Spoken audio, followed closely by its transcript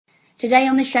Today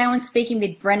on the show, I'm speaking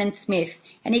with Brennan Smith,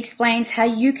 and he explains how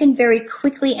you can very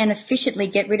quickly and efficiently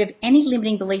get rid of any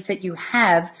limiting belief that you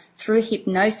have through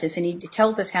hypnosis, and he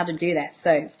tells us how to do that.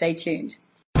 So stay tuned.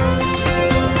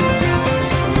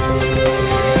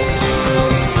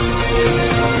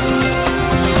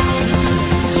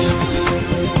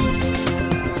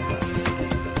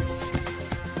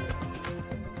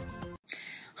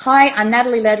 Hi, I'm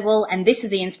Natalie Ledwell, and this is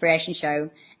The Inspiration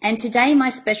Show. And today my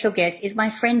special guest is my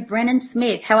friend Brennan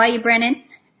Smith. How are you, Brennan?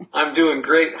 I'm doing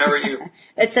great. How are you?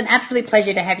 It's an absolute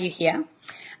pleasure to have you here.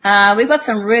 We've got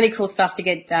some really cool stuff to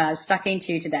get stuck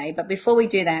into today. But before we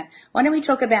do that, why don't we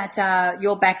talk about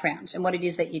your background and what it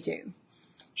is that you do?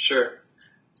 Sure.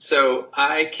 So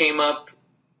I came up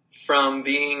from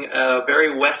being a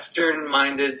very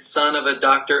Western-minded son of a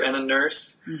doctor and a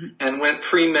nurse, and went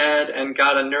pre-med and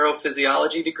got a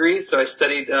neurophysiology degree. So I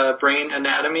studied brain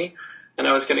anatomy, and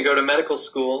I was going to go to medical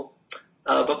school.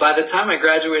 But by the time I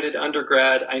graduated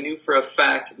undergrad, I knew for a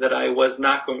fact that I was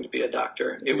not going to be a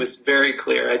doctor. It was very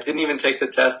clear. I didn't even take the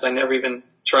test. I never even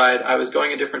tried. I was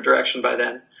going a different direction by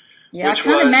then. Yeah, I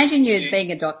can't imagine you as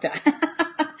being a doctor.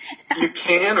 You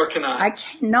can or cannot? I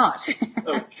cannot.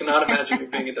 Oh, cannot imagine you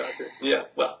being a doctor. Yeah,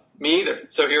 well, me either.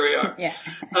 So here we are. Yeah.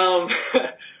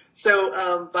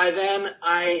 So by then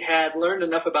I had learned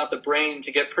enough about the brain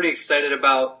to get pretty excited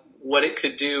about what it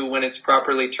could do when it's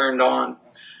properly turned on.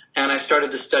 And I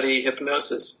started to study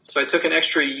hypnosis. So I took an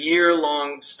extra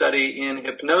year-long study in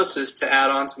hypnosis to add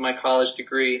on to my college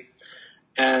degree.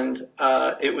 And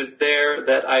it was there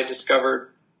that I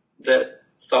discovered that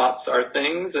thoughts are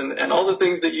things, and all the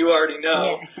things that you already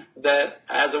know, that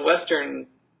as a Western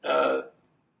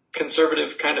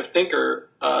conservative kind of thinker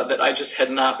that I just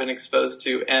had not been exposed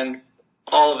to. And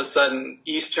all of a sudden,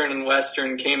 Eastern and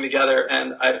Western came together,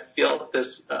 and I felt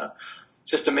this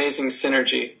just amazing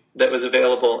synergy that was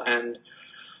available. And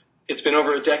it's been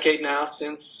over a decade now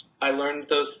since I learned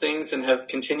those things, and have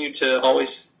continued to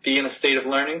always be in a state of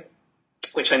learning,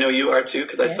 which I know you are too,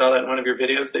 because I saw that in one of your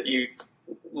videos that you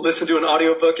listen to an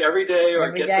audiobook every day, or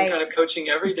get some kind of coaching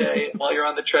every day while you're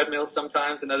on the treadmill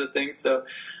sometimes, and other things. So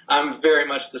I'm very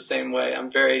much the same way.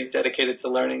 I'm very dedicated to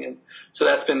learning, and so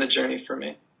that's been the journey for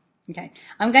me. Okay.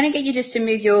 I'm going to get you just to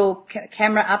move your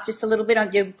camera up just a little bit.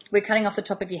 We're cutting off the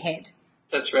top of your head.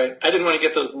 That's right. I didn't want to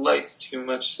get those lights too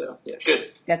much, so yeah,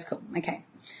 good. That's cool. Okay.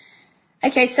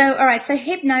 Okay, so all right, so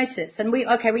hypnosis, and we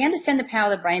understand the power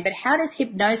of the brain, but how does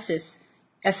hypnosis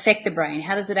affect the brain?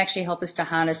 How does it actually help us to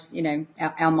harness,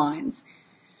 our minds?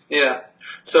 Yeah.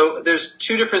 So there's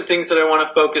two different things that I want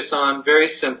to focus on very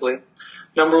simply.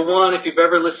 Number one, if you've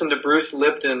ever listened to Bruce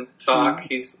Lipton talk,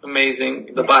 he's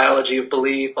amazing, the biology of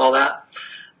belief, all that.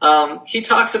 He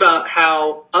talks about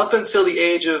how up until the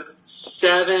age of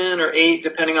 7 or 8,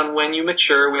 depending on when you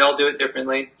mature, we all do it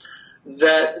differently,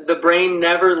 that the brain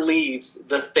never leaves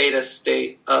the theta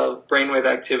state of brainwave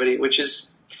activity, which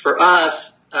is, for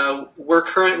us, we're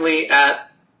currently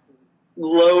at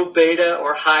low beta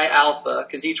or high alpha,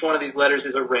 because each one of these letters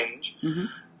is a range.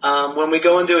 When we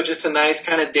go into just a nice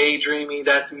kind of daydreamy,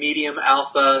 that's medium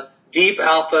alpha. Deep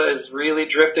alpha is really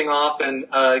drifting off, and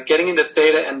getting into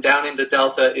theta and down into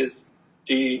delta is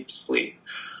deep sleep.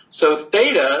 So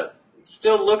theta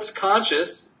still looks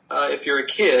conscious if you're a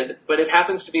kid, but it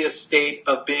happens to be a state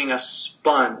of being a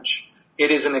sponge. It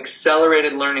is an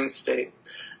accelerated learning state.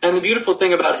 And the beautiful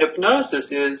thing about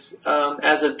hypnosis is,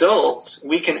 as adults,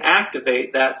 we can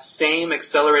activate that same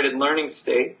accelerated learning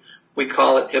state, we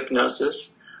call it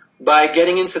hypnosis, by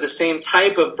getting into the same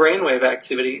type of brainwave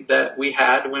activity that we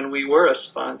had when we were a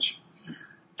sponge.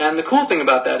 And the cool thing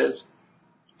about that is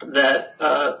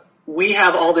that we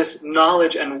have all this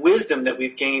knowledge and wisdom that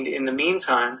we've gained in the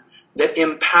meantime that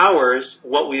empowers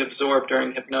what we absorb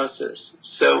during hypnosis.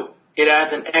 So it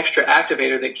adds an extra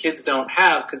activator that kids don't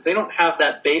have, because they don't have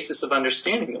that basis of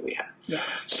understanding that we have. Yeah.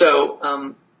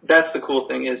 So that's the cool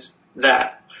thing, is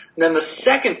that. And then the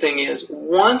second thing is,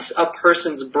 once a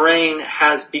person's brain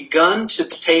has begun to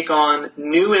take on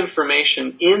new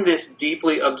information in this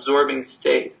deeply absorbing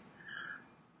state,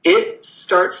 it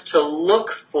starts to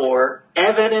look for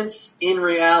evidence in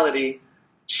reality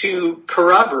to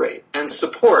corroborate and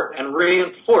support and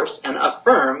reinforce and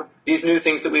affirm these new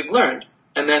things that we've learned.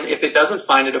 And then if it doesn't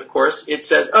find it, of course, it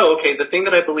says, oh, okay, the thing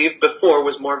that I believed before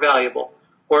was more valuable.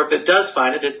 Or if it does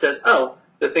find it, it says, oh,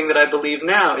 the thing that I believe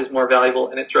now is more valuable,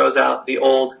 and it throws out the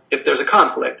old, if there's a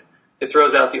conflict, it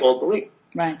throws out the old belief.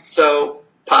 Right. So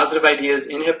positive ideas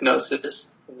in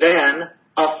hypnosis, then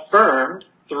affirmed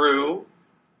through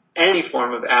any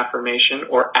form of affirmation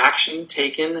or action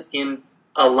taken in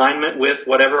alignment with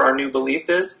whatever our new belief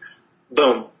is,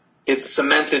 boom, it's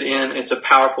cemented in. It's a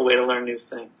powerful way to learn new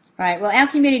things. Right. Well, our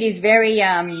community is very,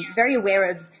 very aware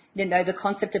of, the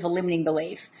concept of a limiting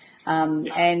belief.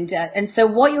 And so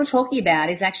what you're talking about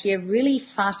is actually a really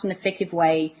fast and effective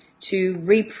way to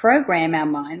reprogram our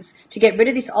minds, to get rid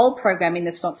of this old programming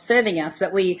that's not serving us,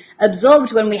 that we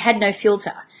absorbed when we had no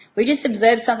filter. We just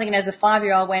observed something, and as a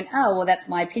 5-year-old went, oh, well, that's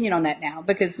my opinion on that now,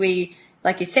 because we,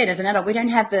 like you said, as an adult, we don't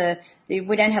have the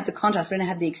contrast, we don't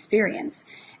have the experience.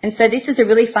 And so this is a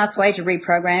really fast way to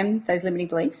reprogram those limiting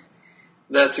beliefs.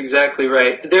 That's exactly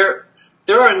right. There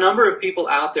are a number of people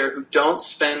out there who don't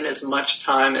spend as much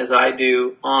time as I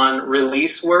do on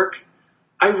release work.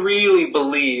 I really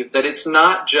believe that it's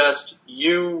not just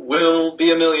you will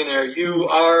be a millionaire, you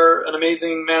are an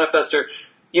amazing manifester,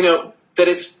 that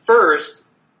it's first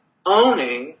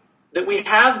owning that we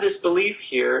have this belief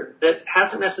here that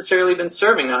hasn't necessarily been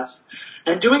serving us,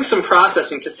 and doing some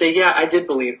processing to say, yeah, I did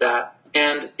believe that,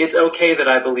 and it's okay that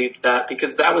I believed that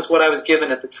because that was what I was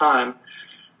given at the time.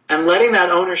 And letting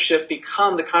that ownership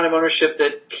become the kind of ownership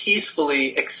that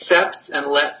peacefully accepts and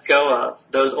lets go of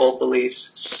those old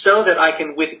beliefs so that I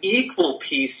can, with equal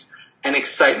peace and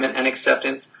excitement and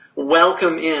acceptance,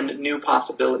 welcome in new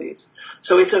possibilities.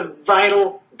 So it's a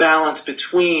vital balance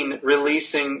between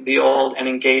releasing the old and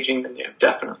engaging the new,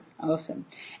 definitely. Awesome.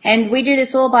 And we do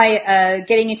this all by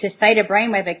getting into theta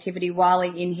brainwave activity while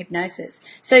in hypnosis.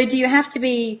 So do you have to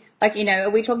be,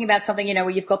 are we talking about something, where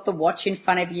you've got the watch in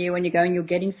front of you and you're going, you're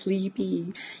getting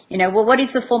sleepy? Well, what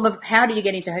is the form of, how do you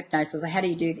get into hypnosis, or how do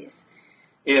you do this?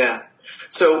 Yeah.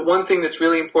 So one thing that's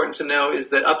really important to know is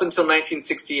that up until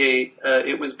 1968,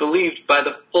 it was believed by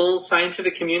the full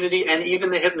scientific community and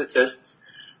even the hypnotists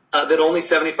that only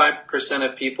 75%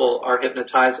 of people are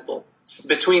hypnotizable.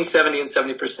 Between 70 and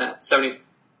 70%.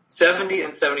 70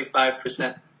 and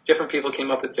 75%. Different people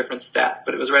came up with different stats,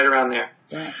 but it was right around there.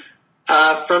 Right.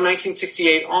 From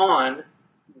 1968 on,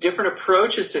 different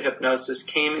approaches to hypnosis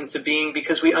came into being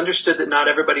because we understood that not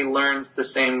everybody learns the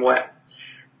same way.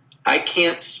 I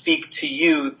can't speak to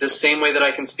you the same way that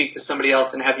I can speak to somebody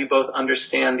else and have you both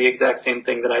understand the exact same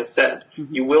thing that I said.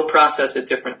 Mm-hmm. You will process it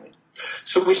differently.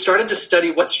 So we started to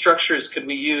study what structures could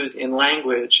we use in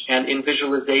language and in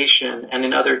visualization and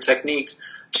in other techniques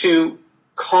to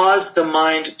cause the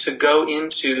mind to go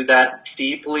into that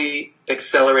deeply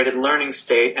accelerated learning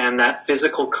state and that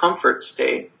physical comfort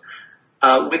state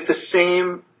with the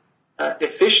same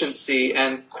efficiency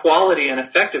and quality and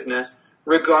effectiveness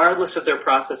regardless of their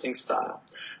processing style.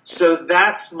 So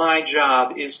that's my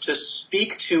job, is to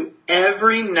speak to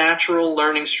every natural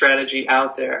learning strategy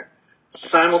out there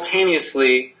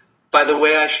simultaneously by the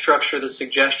way I structure the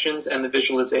suggestions and the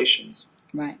visualizations.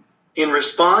 Right. In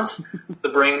response, the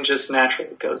brain just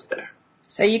naturally goes there.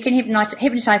 So you can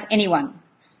hypnotize anyone.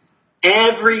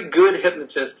 Every good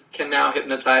hypnotist can now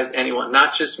hypnotize anyone,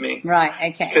 not just me. Right,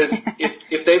 okay. Because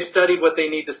if they've studied what they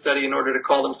need to study in order to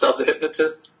call themselves a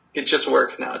hypnotist, it just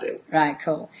works nowadays. Right,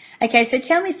 cool. Okay, so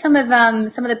tell me some of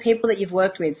the people that you've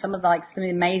worked with, some of the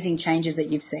amazing changes that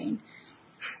you've seen.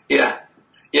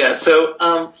 Yeah,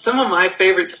 so some of my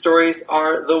favorite stories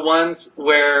are the ones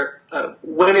where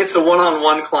when it's a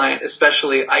one-on-one client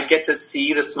especially, I get to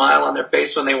see the smile on their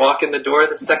face when they walk in the door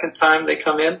the second time they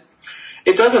come in.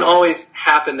 It doesn't always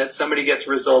happen that somebody gets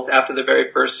results after the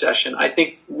very first session. I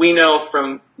think we know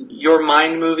from your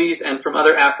mind movies and from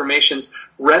other affirmations,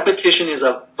 repetition is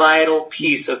a vital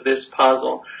piece of this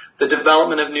puzzle. The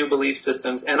development of new belief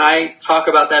systems. And I talk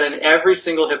about that in every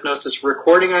single hypnosis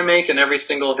recording I make and every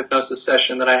single hypnosis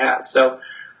session that I have. So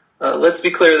let's be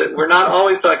clear that we're not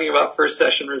always talking about first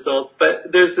session results,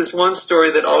 but there's this one story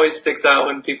that always sticks out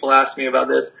when people ask me about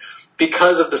this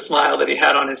because of the smile that he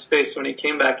had on his face when he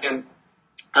came back in.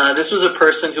 This was a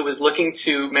person who was looking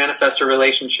to manifest a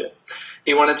relationship.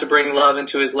 He wanted to bring love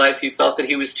into his life. He felt that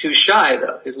he was too shy,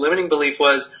 though. His limiting belief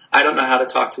was, I don't know how to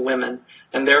talk to women,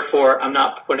 and therefore I'm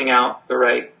not putting out the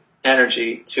right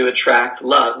energy to attract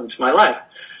love into my life.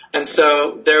 And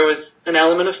so there was an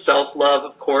element of self-love,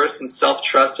 of course, and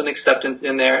self-trust and acceptance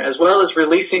in there, as well as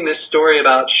releasing this story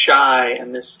about shy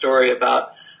and this story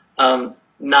about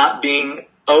not being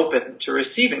open to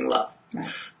receiving love. Right.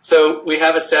 So we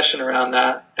have a session around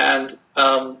that, and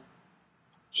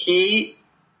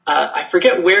I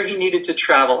forget where he needed to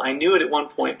travel. I knew it at one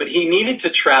point, but he needed to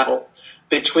travel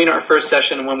between our first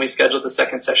session and when we scheduled the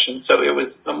second session. So it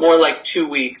was more like 2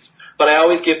 weeks. But I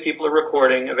always give people a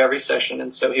recording of every session.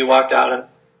 And so he walked out and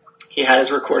he had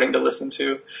his recording to listen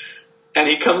to. And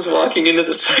he comes walking into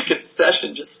the second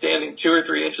session just standing 2 or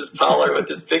 3 inches taller with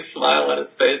this big smile on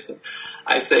his face. And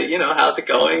I say, how's it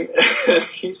going? And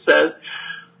he says,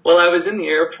 well, I was in the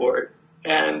airport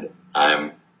and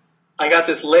I'm I got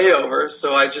this layover,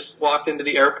 so I just walked into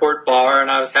the airport bar and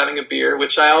I was having a beer,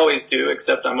 which I always do,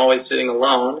 except I'm always sitting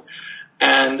alone.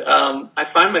 And I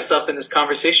find myself in this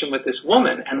conversation with this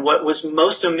woman. And what was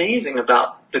most amazing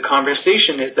about the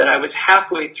conversation is that I was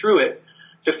halfway through it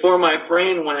before my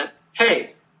brain went,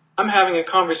 hey, I'm having a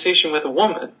conversation with a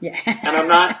woman. Yeah. And I'm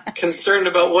not concerned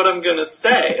about what I'm going to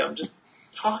say. I'm just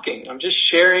talking. I'm just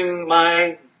sharing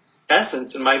my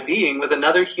essence and my being with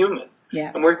another human.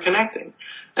 Yeah. And we're connecting.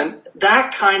 And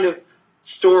that kind of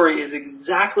story is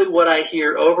exactly what I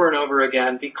hear over and over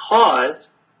again,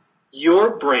 because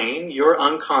your brain, your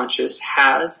unconscious,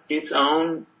 has its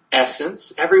own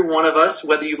essence. Every one of us,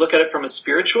 whether you look at it from a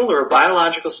spiritual or a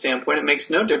biological standpoint, it makes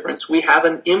no difference. We have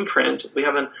an imprint. We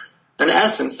have an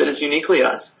essence that is uniquely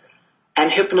us.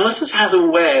 And hypnosis has a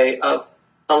way of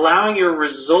allowing your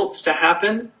results to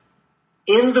happen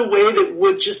in the way that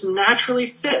would just naturally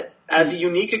fit as a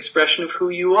unique expression of who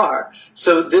you are.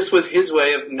 So this was his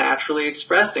way of naturally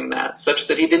expressing that, such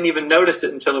that he didn't even notice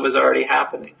it until it was already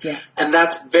happening. Yeah. And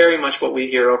that's very much what we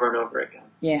hear over and over again.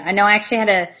 Yeah, I know. I actually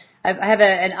have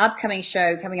an upcoming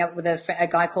show coming up with a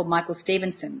guy called Michael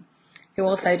Stevenson, who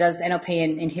also does NLP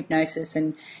in hypnosis,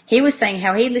 and he was saying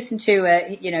how he listened to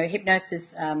a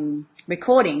hypnosis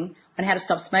recording on how to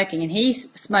stop smoking, and he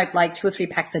smoked like 2 or 3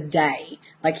 packs a day.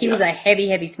 Like he was a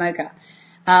heavy smoker.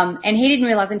 And he didn't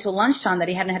realize until lunchtime that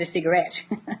he hadn't had a cigarette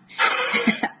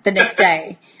the next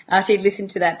day after he'd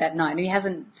listened to that night, and he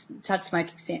hasn't touched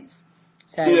smoking since.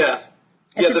 So yeah,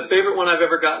 the favorite one I've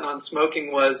ever gotten on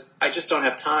smoking was, I just don't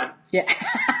have time. Yeah.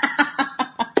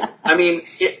 I mean,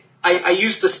 I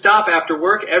used to stop after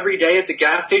work every day at the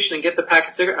gas station and get the pack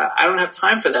of cigarettes. I don't have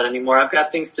time for that anymore. I've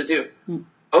got things to do.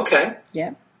 Okay.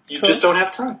 Yeah. You just don't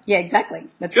have time. Yeah, exactly.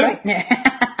 That's Good. right.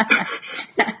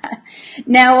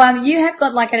 Now, you have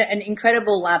got like an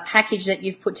incredible package that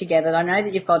you've put together. I know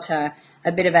that you've got a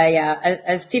bit of a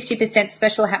 50%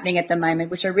 special happening at the moment,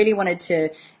 which I really wanted to,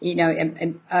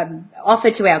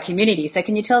 offer to our community. So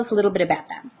can you tell us a little bit about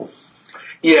that?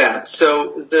 Yeah.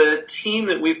 So the team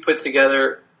that we've put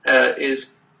together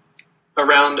is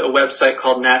around a website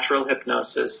called Natural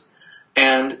Hypnosis.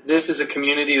 And this is a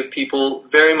community of people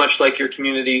very much like your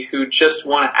community who just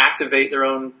want to activate their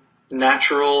own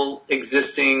natural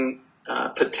existing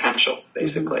potential,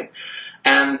 basically. Mm-hmm.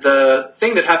 And the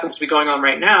thing that happens to be going on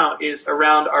right now is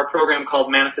around our program called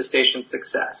Manifestation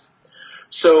Success.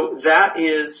 So that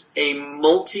is a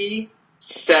multi-session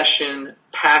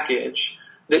package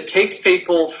that takes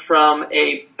people from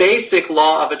a basic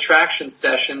law of attraction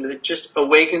session that just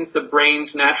awakens the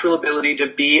brain's natural ability to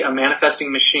be a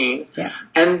manifesting machine,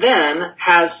 and then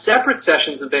has separate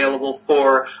sessions available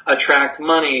for attract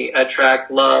money, attract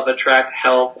love, attract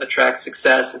health, attract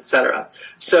success, etc.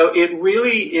 So it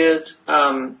really is,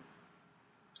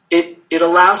 it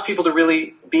allows people to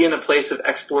really be in a place of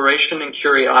exploration and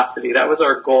curiosity. That was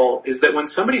our goal, is that when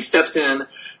somebody steps in,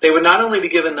 they would not only be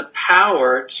given the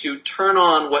power to turn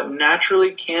on what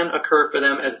naturally can occur for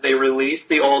them as they release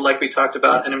the old, like we talked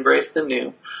about, and embrace the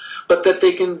new, but that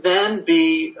they can then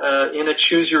be in a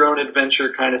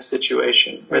choose-your-own-adventure kind of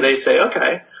situation where they say,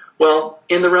 okay, well,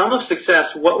 in the realm of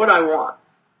success, what would I want?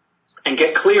 And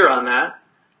get clear on that,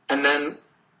 and then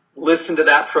listen to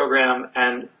that program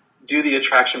and do the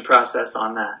attraction process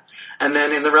on that. And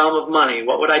then in the realm of money,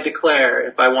 what would I declare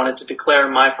if I wanted to declare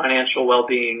my financial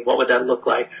well-being? What would that look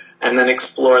like? And then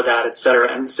explore that,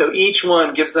 etc. And so each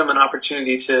one gives them an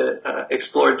opportunity to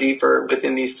explore deeper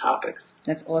within these topics.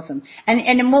 That's awesome.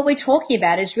 And what we're talking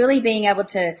about is really being able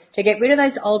to get rid of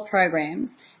those old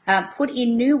programs, put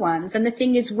in new ones. And the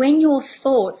thing is, when your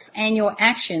thoughts and your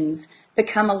actions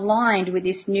become aligned with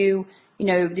this new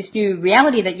this new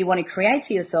reality that you want to create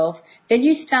for yourself, then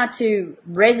you start to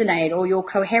resonate, or you're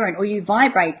coherent, or you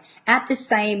vibrate at the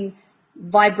same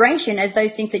vibration as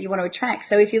those things that you want to attract.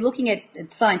 So if you're looking at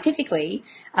it scientifically,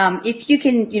 if you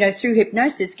can, through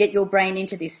hypnosis, get your brain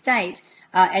into this state,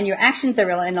 and your actions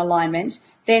are in alignment,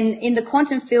 then in the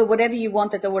quantum field, whatever you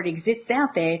want that already exists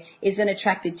out there is then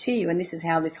attracted to you, and this is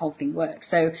how this whole thing works.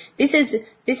 So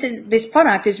this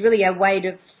product is really a way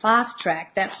to fast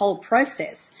track that whole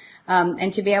process.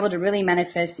 And to be able to really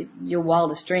manifest your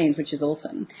wildest dreams, which is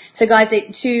awesome. So guys,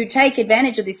 to take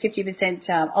advantage of this 50%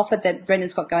 offer that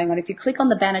Brendan's got going on, if you click on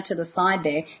the banner to the side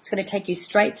there, it's going to take you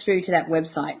straight through to that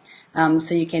website.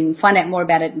 So you can find out more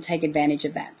about it and take advantage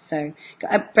of that. So,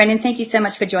 Brendan, thank you so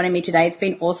much for joining me today. It's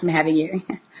been awesome having you.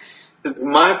 It's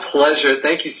my pleasure.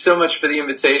 Thank you so much for the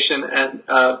invitation. And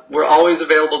we're always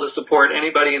available to support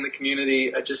anybody in the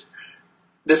community.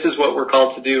 This is what we're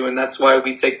called to do, and that's why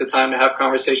we take the time to have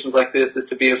conversations like this, is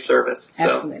to be of service.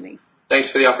 So, absolutely. Thanks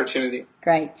for the opportunity.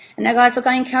 Great. And now, guys, look,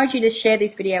 I encourage you to share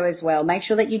this video as well. Make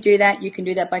sure that you do that. You can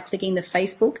do that by clicking the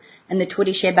Facebook and the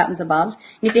Twitter share buttons above.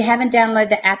 And if you haven't downloaded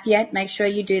the app yet, make sure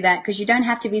you do that, because you don't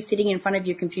have to be sitting in front of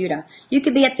your computer. You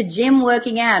could be at the gym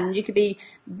working out, and you could be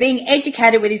being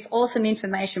educated with this awesome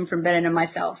information from Brennan and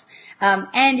myself.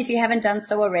 And if you haven't done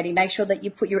so already, make sure that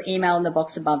you put your email in the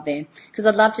box above there, because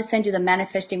I'd love to send you the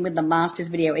Manifesting with the Masters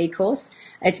video e-course.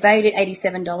 It's valued at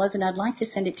 $87, and I'd like to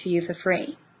send it to you for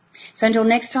free. So until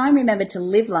next time, remember to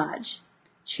live large,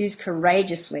 choose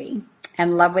courageously,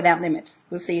 and love without limits.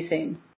 We'll see you soon.